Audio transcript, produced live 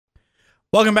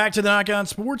Welcome back to the Nach On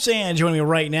Sports, and joining me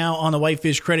right now on the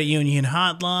Whitefish Credit Union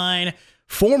Hotline,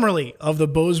 formerly of the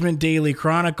Bozeman Daily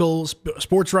Chronicle,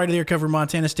 sports writer there covering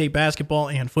Montana State basketball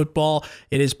and football.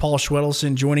 It is Paul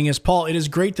Schwedelson joining us. Paul, it is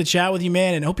great to chat with you,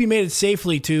 man, and hope you made it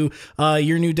safely to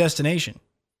your new destination.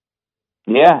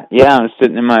 Yeah, I'm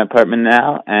sitting in my apartment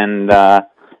now and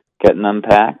getting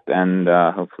unpacked, and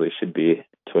hopefully should be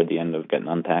toward the end of getting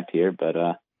unpacked here, but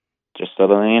just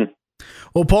settling in.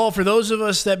 Well, Paul, for those of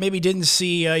us that maybe didn't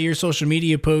see your social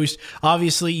media post,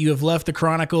 obviously you have left the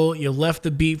Chronicle, you left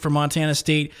the beat for Montana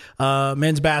State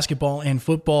men's basketball and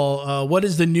football. What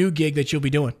is the new gig that you'll be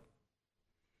doing?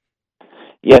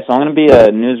 Yeah, so I'm going to be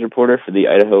a news reporter for the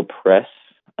Idaho Press,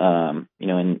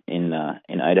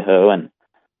 in Idaho, and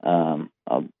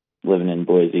I'll living in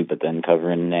Boise, but then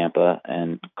covering Nampa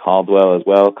and Caldwell as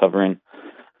well, covering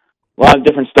a lot of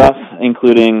different stuff,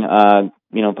 including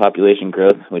population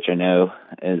growth, which I know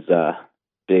is a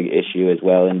big issue as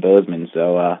well in Bozeman.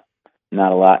 So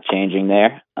not a lot changing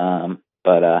there,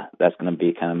 but that's going to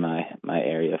be kind of my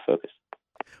area of focus.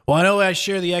 Well, I know I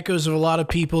share the echoes of a lot of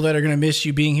people that are going to miss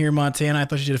you being here in Montana. I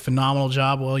thought you did a phenomenal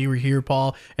job while you were here,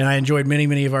 Paul, and I enjoyed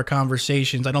many of our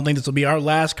conversations. I don't think this will be our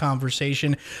last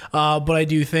conversation, but I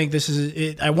do think this is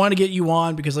it. I want to get you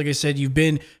on because, like I said, you've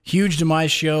been huge to my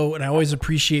show, and I always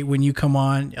appreciate when you come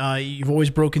on. You've always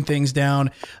broken things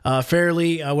down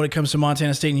fairly when it comes to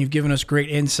Montana State, and you've given us great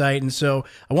insight. And so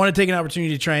I want to take an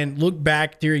opportunity to try and look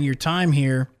back during your time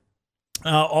here.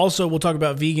 Also, we'll talk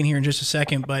about vegan here in just a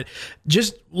second, but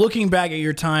just looking back at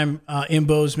your time in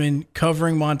Bozeman,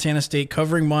 covering Montana State,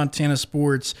 covering Montana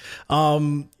sports,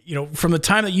 from the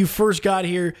time that you first got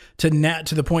here to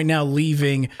the point now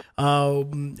leaving,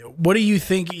 what do you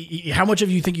think? How much of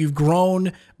you think you've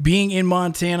grown being in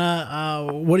Montana?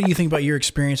 What do you think about your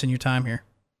experience and your time here?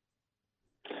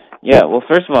 Yeah, well,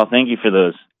 first of all, thank you for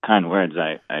those kind words.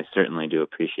 I certainly do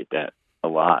appreciate that a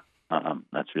lot.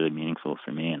 That's really meaningful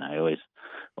for me, and I always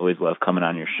love coming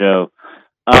on your show.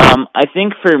 I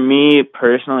think for me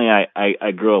personally,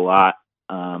 I grew a lot,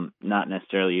 not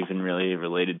necessarily even really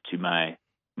related to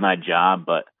my job,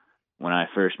 but when I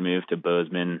first moved to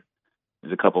Bozeman, it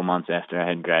was a couple months after I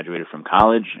had graduated from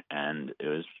college, and it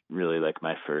was really like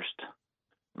my first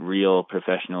real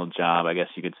professional job, I guess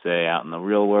you could say, out in the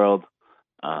real world.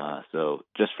 So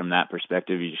just from that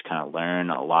perspective, you just kind of learn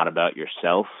a lot about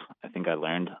yourself. I think I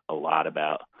learned a lot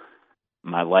about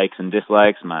my likes and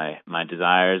dislikes, my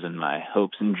desires and my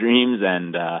hopes and dreams,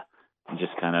 and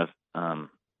just kind of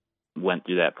went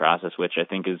through that process, which I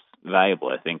think is valuable.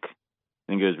 I think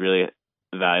it was really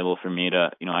valuable for me to,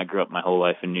 I grew up my whole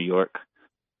life in New York,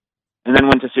 and then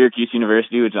went to Syracuse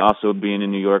University, which also being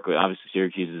in New York, obviously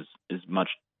Syracuse is much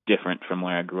different from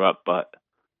where I grew up, but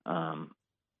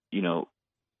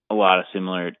a lot of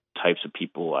similar types of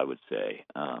people, I would say,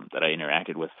 that I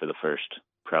interacted with for the first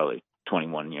probably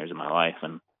 21 years of my life.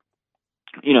 And,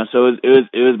 so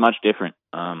it was much different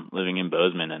living in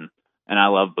Bozeman, and I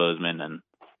love Bozeman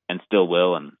and still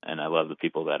will. And I love the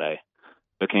people that I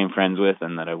became friends with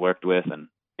and that I worked with and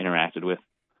interacted with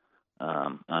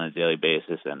on a daily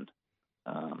basis. And,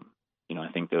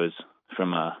 I think those,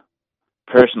 from a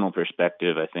personal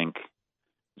perspective, I think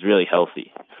it's really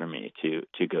healthy for me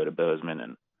to go to Bozeman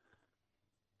and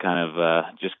kind of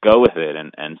just go with it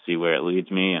and see where it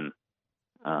leads me. And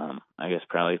I guess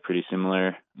probably pretty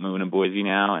similar moving to Boise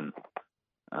now. And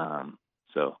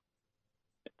so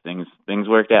things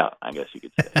worked out, I guess you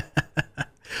could say.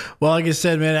 Well, like I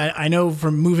said, man, I know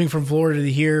from moving from Florida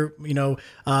to here,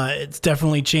 it's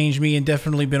definitely changed me and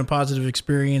definitely been a positive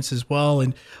experience as well.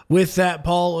 And with that,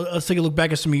 Paul, let's take a look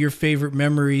back at some of your favorite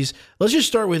memories. Let's just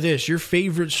start with this, your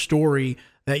favorite story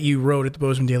that you wrote at the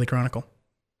Bozeman Daily Chronicle.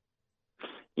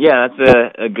 Yeah,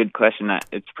 that's a good question.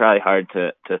 It's probably hard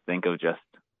to think of just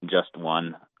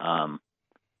one.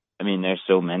 There's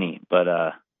so many, but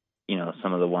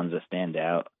some of the ones that stand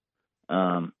out,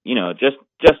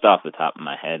 just off the top of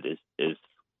my head is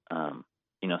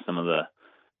some of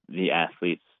the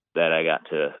athletes that I got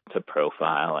to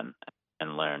profile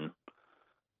and learn,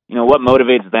 what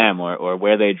motivates them or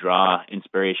where they draw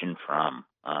inspiration from,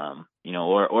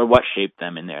 or what shaped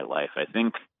them in their life. I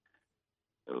think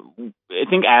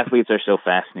athletes are so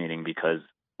fascinating because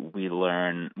we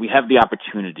have the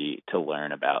opportunity to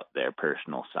learn about their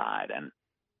personal side, and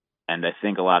I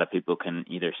think a lot of people can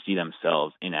either see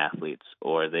themselves in athletes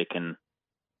or they can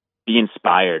be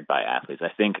inspired by athletes. I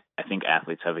think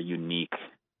athletes have a unique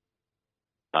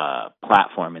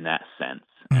platform in that sense.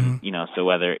 Mm-hmm. And so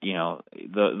whether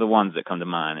the ones that come to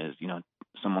mind is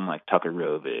someone like Tucker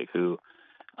Rovig, who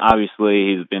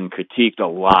obviously he's been critiqued a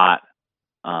lot,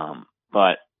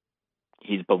 but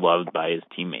he's beloved by his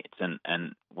teammates,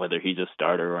 and whether he's a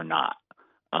starter or not.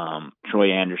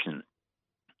 Troy Anderson,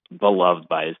 beloved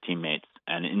by his teammates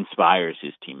and inspires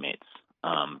his teammates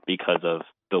because of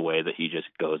the way that he just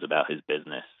goes about his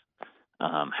business.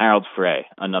 Harold Frey,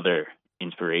 another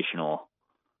inspirational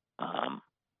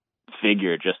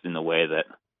figure, just in the way that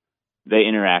they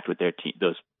interact with their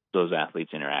those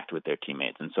athletes interact with their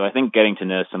teammates. And so I think getting to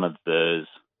know some of those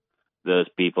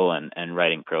people and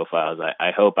writing profiles,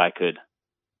 I hope that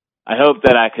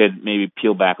I could maybe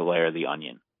peel back a layer of the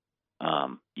onion,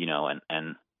 and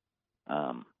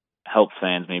help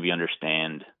fans maybe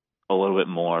understand a little bit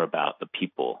more about the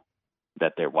people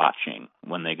that they're watching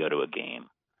when they go to a game.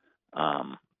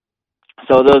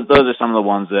 So those are some of the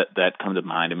ones that come to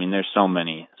mind. I mean, there's so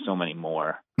many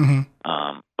more. Mm-hmm.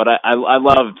 But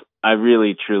I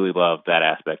really truly loved that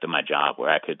aspect of my job where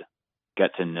I could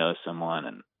get to know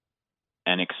someone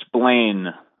and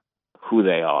explain who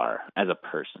they are as a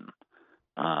person.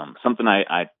 Something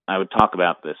I would talk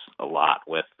about this a lot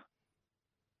with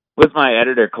my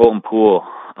editor, Colton Poole.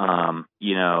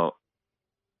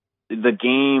 The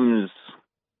games,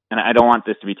 and I don't want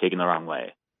this to be taken the wrong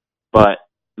way, but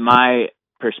my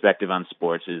perspective on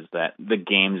sports is that the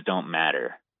games don't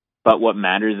matter, but what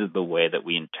matters is the way that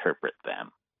we interpret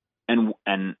them.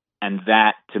 And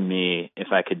that, to me,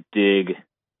 if I could dig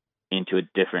into a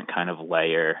different kind of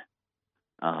layer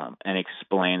and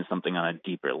explain something on a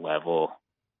deeper level,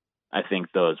 I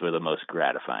think those were the most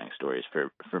gratifying stories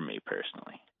for me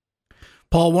personally.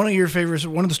 Paul, one of your favorites,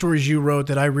 one of the stories you wrote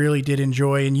that I really did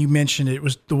enjoy, and you mentioned it,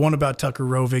 was the one about Tucker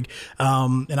Rovig.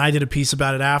 And I did a piece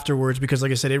about it afterwards because,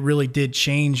 like I said, it really did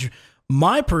change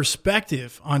my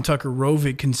perspective on Tucker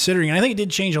Rovig, considering, and I think it did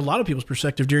change a lot of people's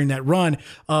perspective during that run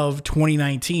of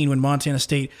 2019 when Montana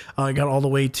State got all the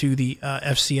way to the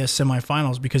FCS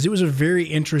semifinals, because it was a very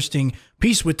interesting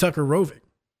piece with Tucker Rovig.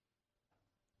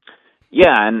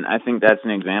 Yeah, and I think that's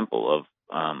an example of,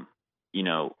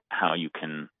 how you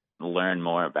can learn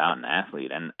more about an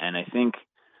athlete. And I think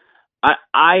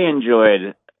I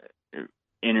enjoyed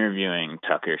interviewing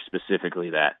Tucker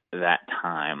specifically that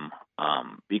time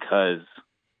because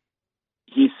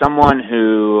he's someone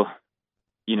who,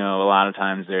 a lot of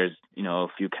times there's, a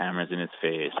few cameras in his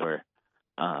face or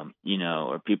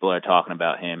people are talking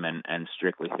about him and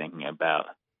strictly thinking about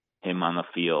him on the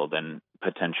field and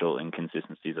potential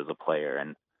inconsistencies as a player.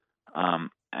 And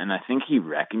I think he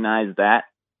recognized that.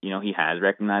 He has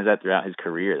recognized that throughout his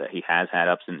career, that he has had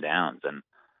ups and downs. And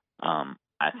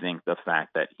I think the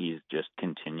fact that he's just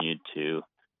continued to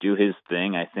do his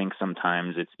thing, I think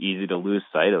sometimes it's easy to lose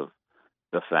sight of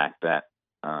the fact that,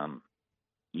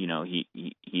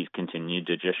 he's continued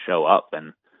to just show up.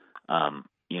 And,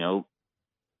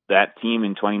 that team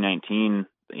in 2019,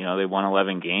 they won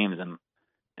 11 games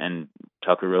and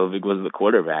Tucker Rovig was the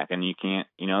quarterback. And you can't,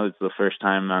 it's the first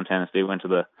time Montana State went to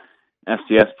the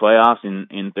FCS playoffs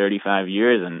in 35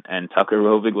 years, and Tucker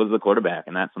Rovig was the quarterback,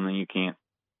 and that's something you can't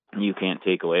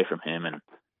take away from him. And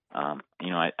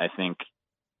I think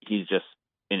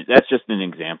that's just an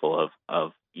example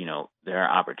of there are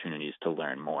opportunities to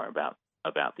learn more about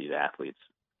these athletes,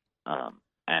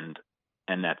 and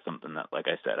that's something that, like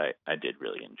I said, I did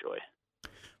really enjoy.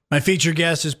 My featured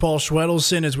guest is Paul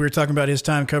Schwedelson, as we were talking about his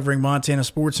time covering Montana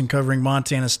sports and covering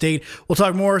Montana State. We'll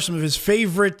talk more some of his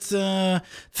favorite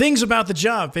things about the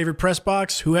job, favorite press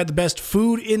box, who had the best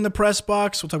food in the press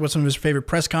box. We'll talk about some of his favorite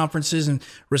press conferences and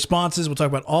responses. We'll talk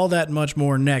about all that and much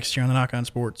more next here on the Nach On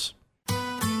Sports.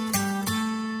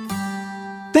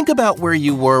 Think about where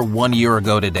you were 1 year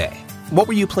ago today. What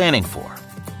were you planning for?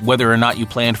 Whether or not you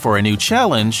planned for a new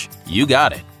challenge, you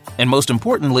got it. And most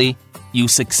importantly, you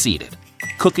succeeded.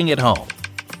 Cooking at home,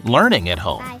 learning at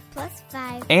home, 5 +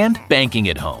 5 and banking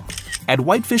at home. At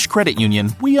Whitefish Credit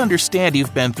Union, we understand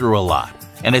you've been through a lot.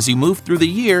 And as you move through the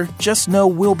year, just know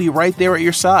we'll be right there at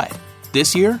your side.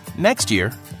 This year, next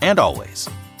year, and always.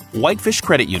 Whitefish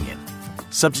Credit Union.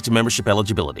 Subject to membership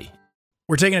eligibility.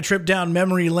 We're taking a trip down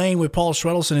memory lane with Paul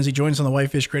Schwedelson as he joins us on the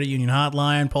Whitefish Credit Union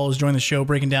Hotline. Paul has joined the show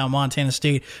breaking down Montana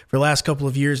State for the last couple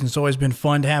of years, and it's always been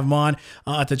fun to have him on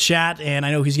to chat, and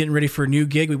I know he's getting ready for a new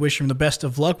gig. We wish him the best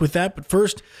of luck with that, but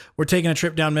first, we're taking a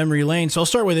trip down memory lane. So I'll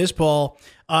start with this, Paul.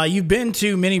 You've been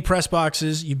to many press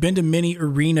boxes. You've been to many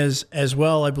arenas as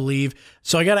well, I believe.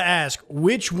 So I got to ask,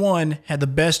 which one had the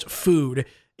best food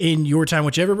in your time,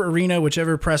 whichever arena,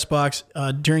 whichever press box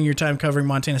during your time covering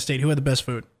Montana State? Who had the best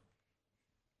food?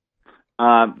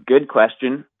 Good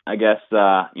question. I guess,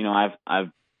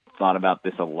 I've thought about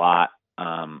this a lot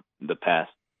the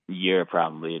past year,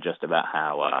 probably, just about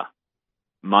how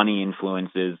money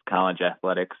influences college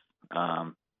athletics.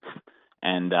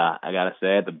 And I got to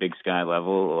say, at the Big Sky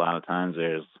level, a lot of times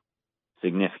there's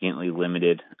significantly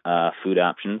limited food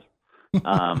options.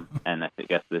 And I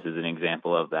guess this is an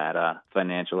example of that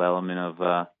financial element of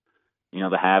the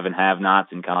have and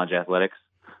have-nots in college athletics.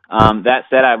 That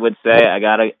said, I would say I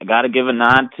gotta give a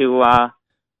nod to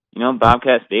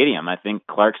Bobcat Stadium. I think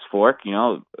Clark's Fork,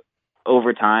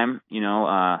 over time,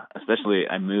 especially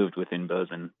I moved within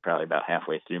Bozeman probably about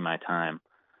halfway through my time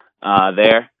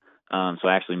there. So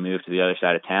I actually moved to the other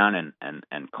side of town,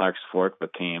 and Clark's Fork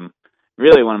became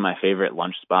really one of my favorite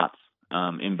lunch spots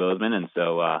in Bozeman. And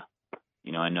so, I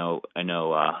know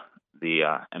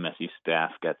the MSU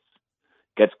staff gets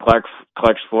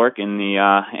Clark's Fork in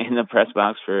the press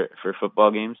box for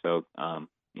football games. So, that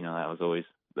was always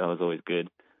good.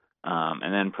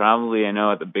 And then probably I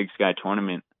know at the Big Sky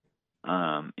tournament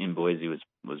in Boise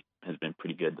has been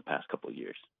pretty good the past couple of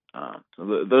years. So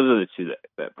those are the two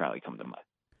that probably come to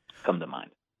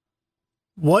mind.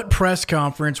 What press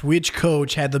conference, which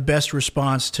coach had the best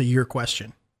response to your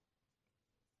question?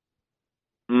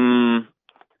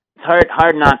 It's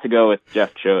hard not to go with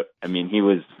Jeff Choate. I mean, he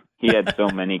had so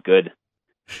many good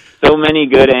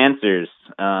answers.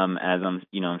 As I'm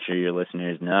sure your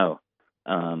listeners know.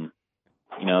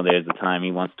 There's the time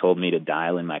he once told me to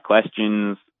dial in my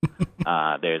questions.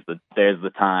 There's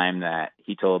the time that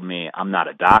he told me I'm not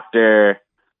a doctor.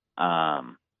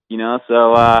 So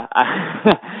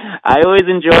I always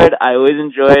enjoyed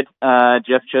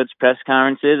Jeff Choate's press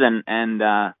conferences, and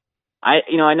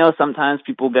I know sometimes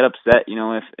people get upset,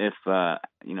 if a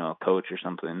coach or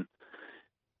something,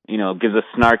 gives a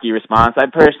snarky response. I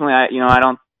personally, I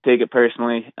don't take it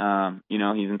personally.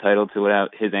 He's entitled to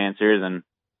his answers, and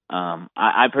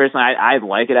I personally, I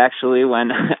like it actually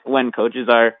when coaches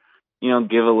are,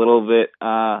 give a little bit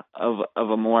of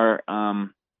a more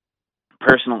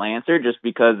personal answer, just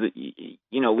because we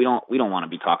don't want to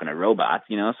be talking to robots,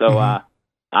 So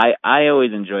I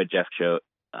always enjoyed Jeff Choate.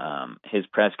 His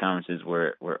press conferences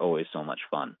were always so much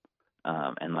fun.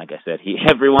 And like I said,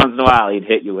 every once in a while he'd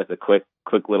hit you with a quick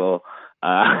little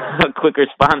quick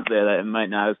response there that it might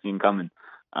not have seen coming.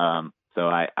 So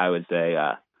I would say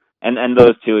and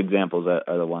those two examples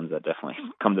are the ones that definitely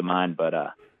come to mind. But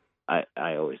I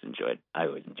always enjoyed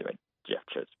Jeff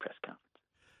Choate's press conference.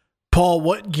 Paul,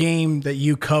 what game that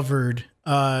you covered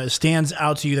stands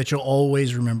out to you that you'll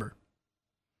always remember?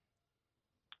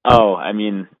 Oh, I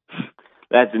mean,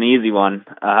 that's an easy one.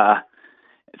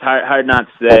 It's hard not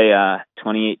to say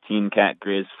 2018 Cat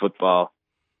Grizz football.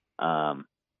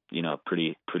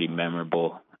 Pretty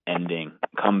memorable ending,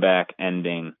 comeback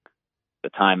ending, the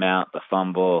timeout, the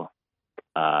fumble.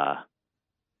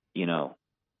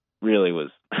 Really was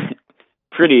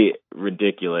pretty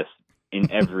ridiculous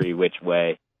in every which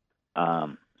way.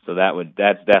 So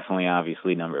that's definitely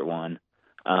obviously number one.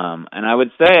 And I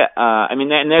would say,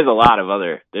 and there's a lot of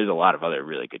other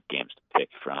really good games to pick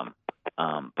from.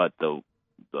 But the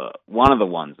one of the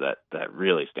ones that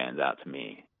really stands out to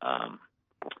me,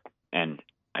 and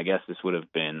I guess this would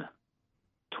have been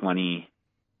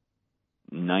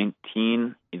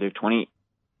 2019, either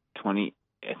 2020.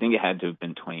 I think it had to have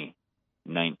been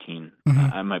 2019.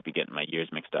 Mm-hmm. I might be getting my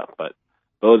years mixed up, but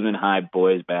Bozeman High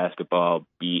boys basketball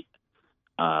beat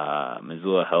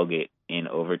Missoula Hellgate in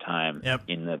overtime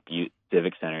in the Butte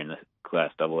Civic Center in the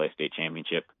Class AA state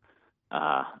championship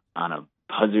on a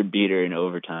buzzer beater in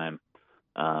overtime.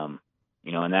 And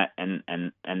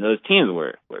those teams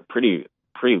were pretty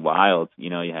wild.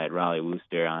 You had Raleigh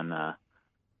Wooster on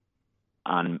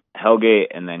Hellgate,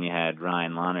 and then you had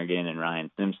Ryan Lonergan and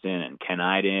Ryan Simpson and Ken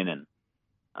Iden and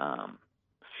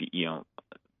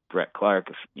Brett Clark,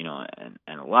 and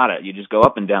a lot of, you just go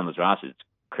up and down those rosters. It's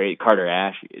crazy. Carter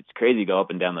Ash. It's crazy to go up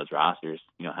and down those rosters.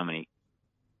 How many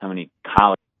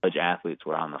college athletes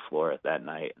were on the floor at that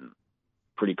night, and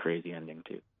pretty crazy ending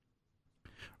too.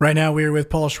 Right now, we are with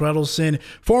Paul Schwedelson,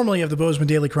 formerly of the Bozeman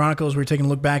Daily Chronicles. We're taking a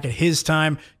look back at his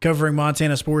time covering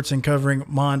Montana sports and covering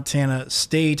Montana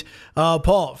State.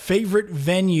 Paul, favorite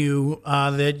venue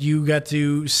that you got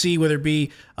to see, whether it be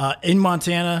in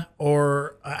Montana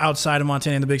or outside of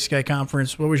Montana in the Big Sky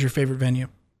Conference? What was your favorite venue?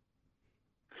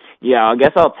 Yeah, I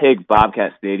guess I'll take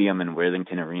Bobcat Stadium and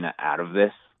Worthington Arena out of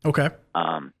this. Okay.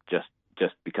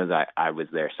 Just because I was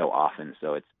there so often,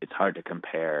 so it's hard to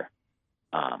compare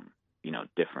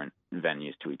different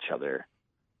venues to each other,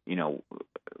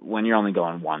 when you're only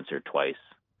going once or twice,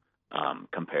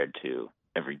 compared to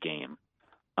every game.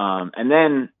 And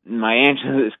then my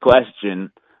answer to this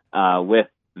question, with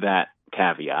that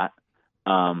caveat,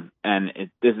 my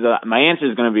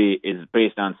answer is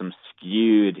based on some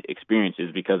skewed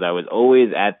experiences, because I was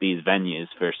always at these venues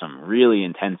for some really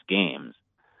intense games.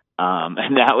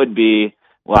 And that would be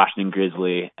Washington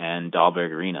Grizzly and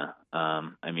Dahlberg Arena.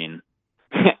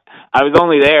 I was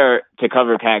only there to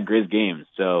cover Cat Grizz games,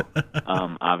 so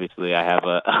obviously I have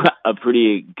a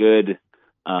pretty good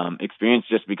experience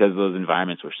just because those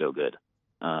environments were so good.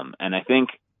 And I think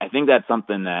that's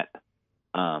something that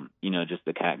just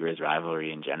the Cat Grizz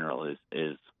rivalry in general is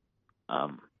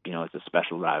it's a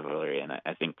special rivalry, and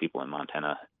I think people in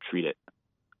Montana treat it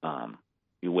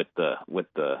with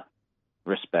the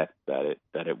respect that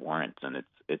it warrants, and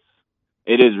it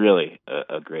is really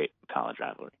a great college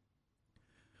rivalry.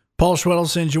 Paul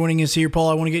Schwedelson joining us here. Paul,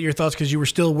 I want to get your thoughts because you were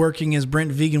still working as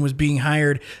Brent Vigen was being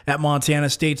hired at Montana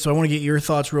State. So I want to get your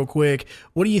thoughts real quick.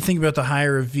 What do you think about the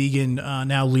hire of Vigen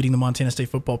now leading the Montana State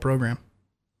football program?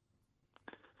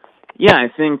 Yeah, I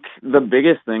think the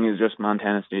biggest thing is just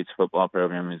Montana State's football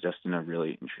program is just in a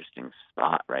really interesting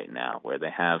spot right now where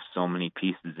they have so many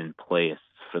pieces in place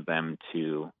for them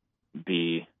to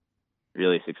be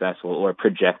really successful or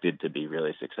projected to be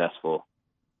really successful.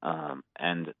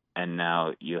 And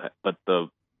now but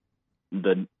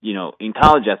in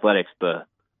college athletics, the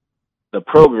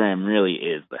program really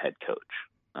is the head coach.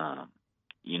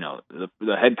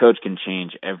 The head coach can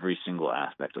change every single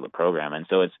aspect of the program. And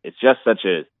so it's just such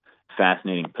a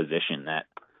fascinating position that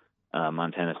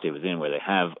Montana State was in, where they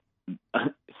have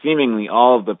seemingly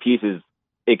all of the pieces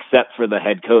except for the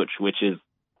head coach, which is,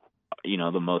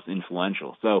 the most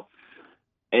influential. So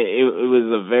it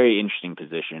was a very interesting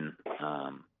position.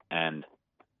 And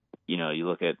you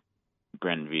look at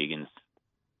Brent Vigen's,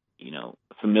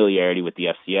 familiarity with the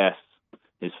FCS,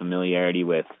 his familiarity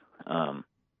with, the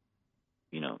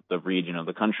region of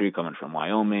the country, coming from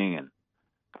Wyoming, and,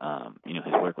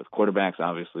 his work with quarterbacks.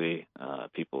 Obviously,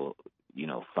 people,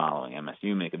 following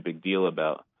MSU make a big deal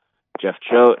about Jeff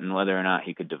Choate and whether or not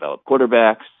he could develop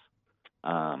quarterbacks.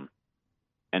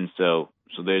 And so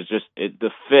there's just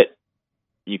the fit,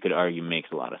 you could argue,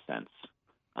 makes a lot of sense.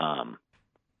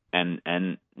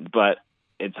 But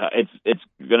it's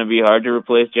going to be hard to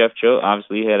replace Jeff Choate.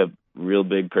 Obviously, he had a real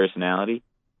big personality,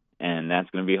 and that's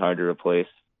going to be hard to replace.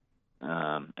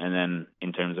 And then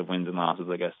in terms of wins and losses,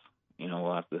 I guess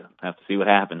we'll have to see what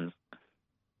happens.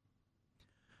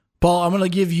 Paul, I'm going to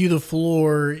give you the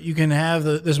floor. You can have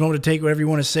this moment to take whatever you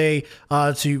want to say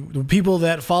to the people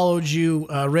that followed you,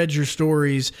 read your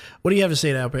stories. What do you have to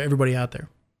say to everybody out there?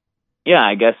 Yeah,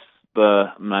 I guess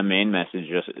my main message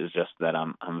is just that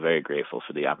I'm very grateful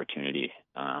for the opportunity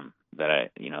that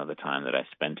the time that I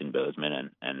spent in Bozeman,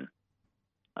 and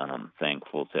I'm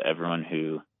thankful to everyone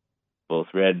who both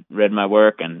read my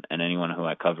work and anyone who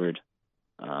I covered.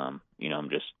 I'm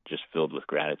just filled with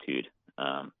gratitude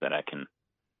that I can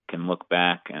look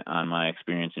back on my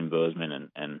experience in Bozeman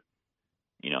and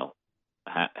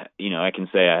I can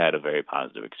say I had a very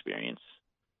positive experience,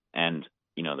 and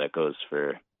that goes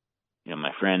for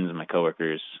my friends and my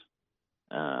coworkers,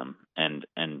 and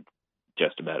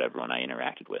just about everyone I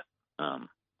interacted with.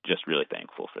 Just really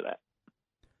thankful for that.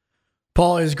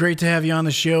 Paul, it's great to have you on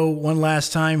the show one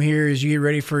last time here as you get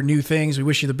ready for new things. We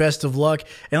wish you the best of luck.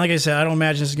 And like I said, I don't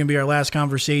imagine this is going to be our last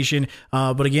conversation.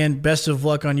 But again, best of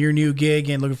luck on your new gig,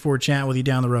 and looking forward to chatting with you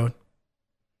down the road.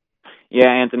 Yeah,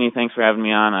 Anthony, thanks for having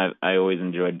me on. I always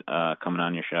enjoyed coming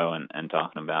on your show and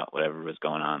talking about whatever was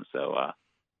going on. So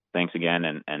thanks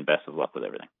again, and best of luck with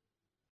everything.